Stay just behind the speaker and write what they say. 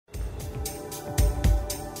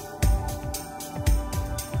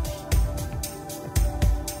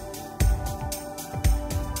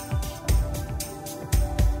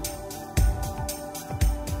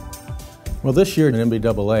Well, this year at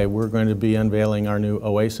NBAA, we're going to be unveiling our new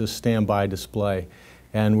Oasis Standby display.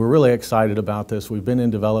 And we're really excited about this. We've been in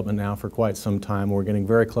development now for quite some time. We're getting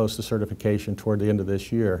very close to certification toward the end of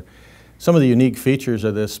this year. Some of the unique features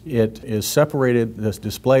of this, it is separated this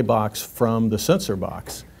display box from the sensor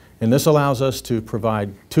box. And this allows us to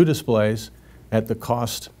provide two displays at the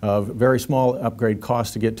cost of very small upgrade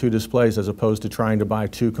cost to get two displays as opposed to trying to buy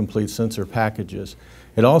two complete sensor packages.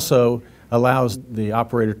 It also allows the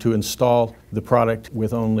operator to install the product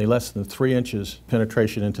with only less than 3 inches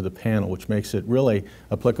penetration into the panel, which makes it really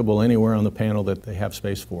applicable anywhere on the panel that they have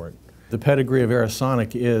space for it. The pedigree of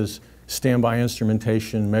Aerosonic is standby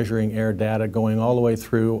instrumentation, measuring air data, going all the way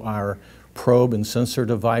through our probe and sensor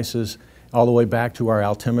devices, all the way back to our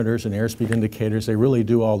altimeters and airspeed indicators. They really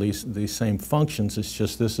do all these same functions. It's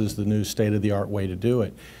just this is the new state-of-the-art way to do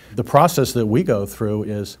it. The process that we go through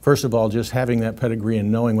is, first of all, just having that pedigree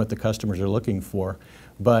and knowing what the customers are looking for.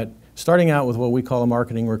 But starting out with what we call a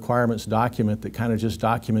marketing requirements document that kind of just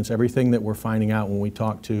documents everything that we're finding out when we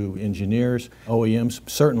talk to engineers, OEMs,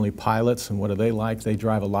 certainly pilots, and what do they like. They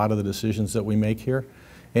drive a lot of the decisions that we make here.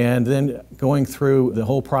 And then going through the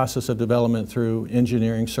whole process of development through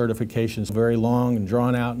engineering certifications, very long and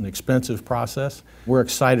drawn out and expensive process. We're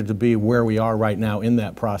excited to be where we are right now in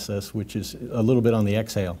that process, which is a little bit on the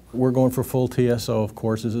exhale. We're going for full TSO, of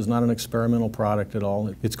course. This is not an experimental product at all.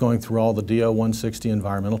 It's going through all the DO 160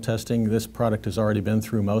 environmental testing. This product has already been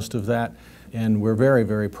through most of that. And we're very,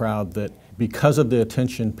 very proud that because of the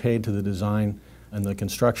attention paid to the design and the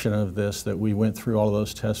construction of this, that we went through all of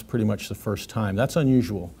those tests pretty much the first time. That's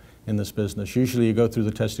unusual in this business. Usually you go through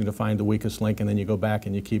the testing to find the weakest link and then you go back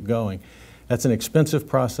and you keep going. That's an expensive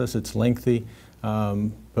process, it's lengthy,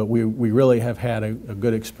 but we really have had a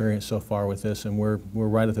good experience so far with this, and we're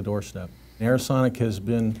right at the doorstep. Aerosonic has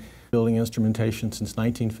been building instrumentation since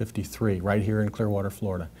 1953, right here in Clearwater,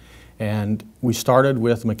 Florida. And we started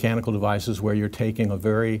with mechanical devices where you're taking a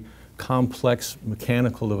very complex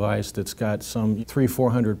mechanical device that's got some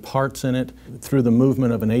 300-400 parts in it. Through the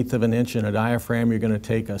movement of 1/8 of an inch in a diaphragm, you're going to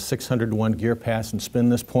take a 600-to-1 gear pass and spin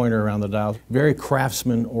this pointer around the dial. Very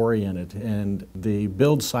craftsman-oriented, and the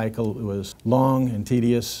build cycle was long and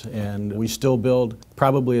tedious, and we still build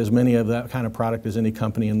probably as many of that kind of product as any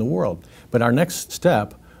company in the world. But our next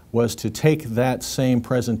step was to take that same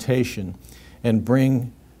presentation and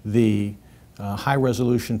bring the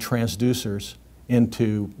high-resolution transducers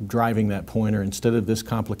into driving that pointer instead of this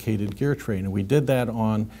complicated gear train. And we did that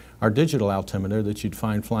on our digital altimeter that you'd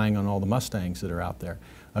find flying on all the Mustangs that are out there.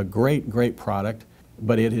 A great, great product,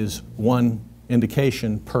 but it is one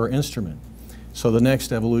indication per instrument. So the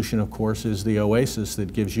next evolution, of course, is the Oasis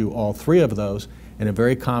that gives you all three of those in a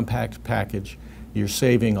very compact package. You're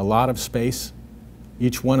saving a lot of space.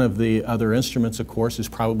 Each one of the other instruments, of course, is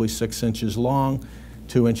probably 6 inches long,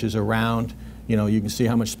 2 inches around. You know, you can see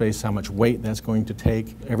how much space, how much weight that's going to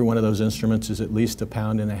take. Every one of those instruments is at least 1.5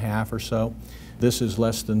 pounds or so. This is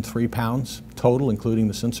less than 3 pounds total, including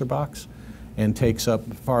the sensor box, and takes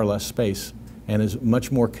up far less space and is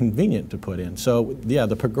much more convenient to put in. So yeah,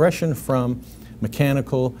 the progression from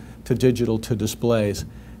mechanical to digital to displays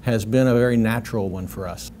has been a very natural one for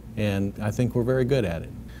us, and I think we're very good at it.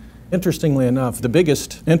 Interestingly enough, the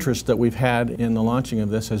biggest interest that we've had in the launching of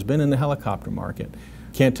this has been in the helicopter market.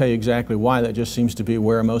 Can't tell you exactly why, that just seems to be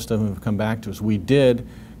where most of them have come back to us. We did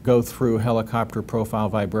go through helicopter profile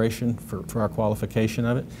vibration for our qualification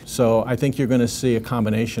of it. So I think you're going to see a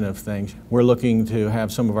combination of things. We're looking to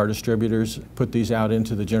have some of our distributors put these out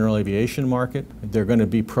into the general aviation market. They're going to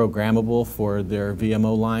be programmable for their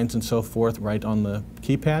VMO lines and so forth right on the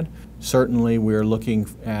keypad. Certainly we're looking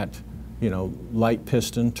at, you know, light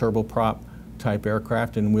piston, turboprop type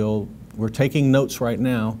aircraft, and we're taking notes right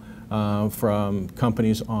now from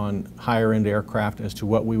companies on higher end aircraft as to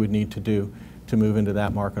what we would need to do to move into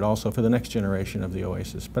that market also for the next generation of the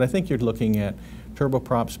Oasis. But I think you're looking at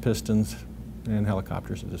turboprops, pistons, and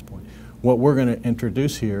helicopters at this point. What we're going to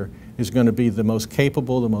introduce here is going to be the most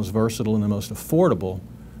capable, the most versatile, and the most affordable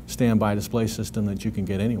standby display system that you can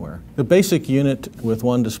get anywhere. The basic unit with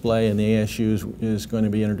one display in the ASUs is going to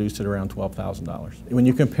be introduced at around $12,000. When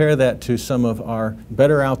you compare that to some of our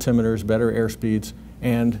better altimeters, better airspeeds,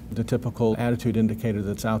 and the typical attitude indicator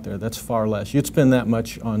that's out there, that's far less. You'd spend that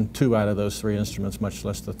much on 2 out of those 3 instruments, much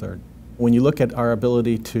less the third. When you look at our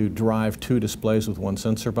ability to drive 2 displays with one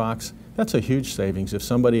sensor box, that's a huge savings. If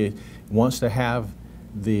somebody wants to have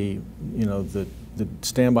the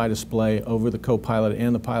standby display over the co-pilot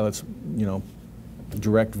and the pilot's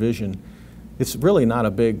direct vision, it's really not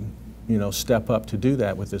a big step up to do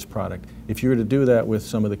that with this product. If you were to do that with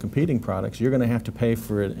some of the competing products, you're going to have to pay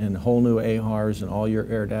for it in whole new AHRs and all your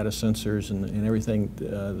air data sensors and everything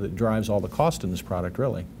that drives all the cost in this product,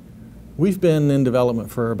 really. We've been in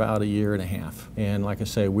development for about a year and a half, and like I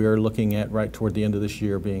say, we're looking at right toward the end of this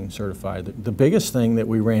year being certified. The biggest thing that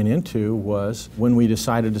we ran into was when we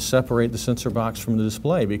decided to separate the sensor box from the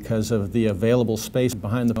display because of the available space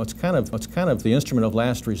behind the. It's kind of the instrument of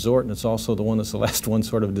last resort, and it's also the one that's the last one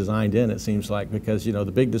sort of designed in. It seems like, because the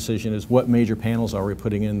big decision is what major panels are we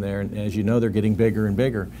putting in there, and as you know, they're getting bigger and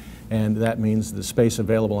bigger. And that means the space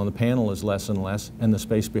available on the panel is less and less, and the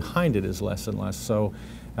space behind it is less and less. So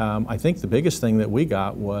I think the biggest thing that we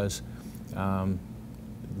got was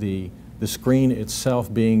the screen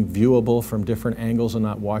itself being viewable from different angles and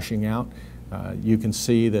not washing out. You can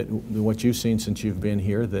see that what you've seen since you've been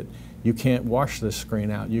here, that you can't wash this screen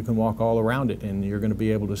out. You can walk all around it and you're going to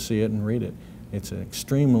be able to see it and read it. It's an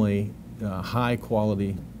extremely high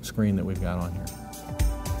quality screen that we've got on here.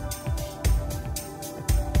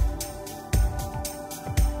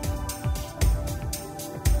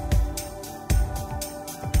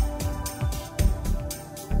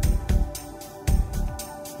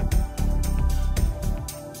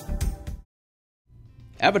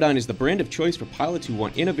 Avidyne is the brand of choice for pilots who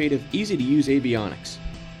want innovative, easy-to-use avionics.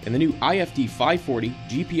 And the new IFD 540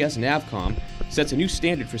 GPS Navcom sets a new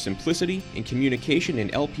standard for simplicity in communication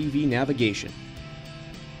and LPV navigation.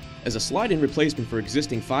 As a slide-in replacement for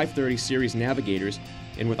existing 530 series navigators,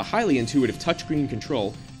 and with a highly intuitive touchscreen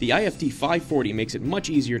control, the IFD 540 makes it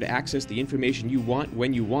much easier to access the information you want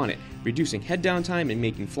when you want it, reducing head-down time and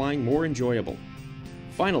making flying more enjoyable.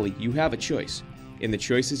 Finally, you have a choice, and the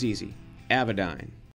choice is easy: Avidyne.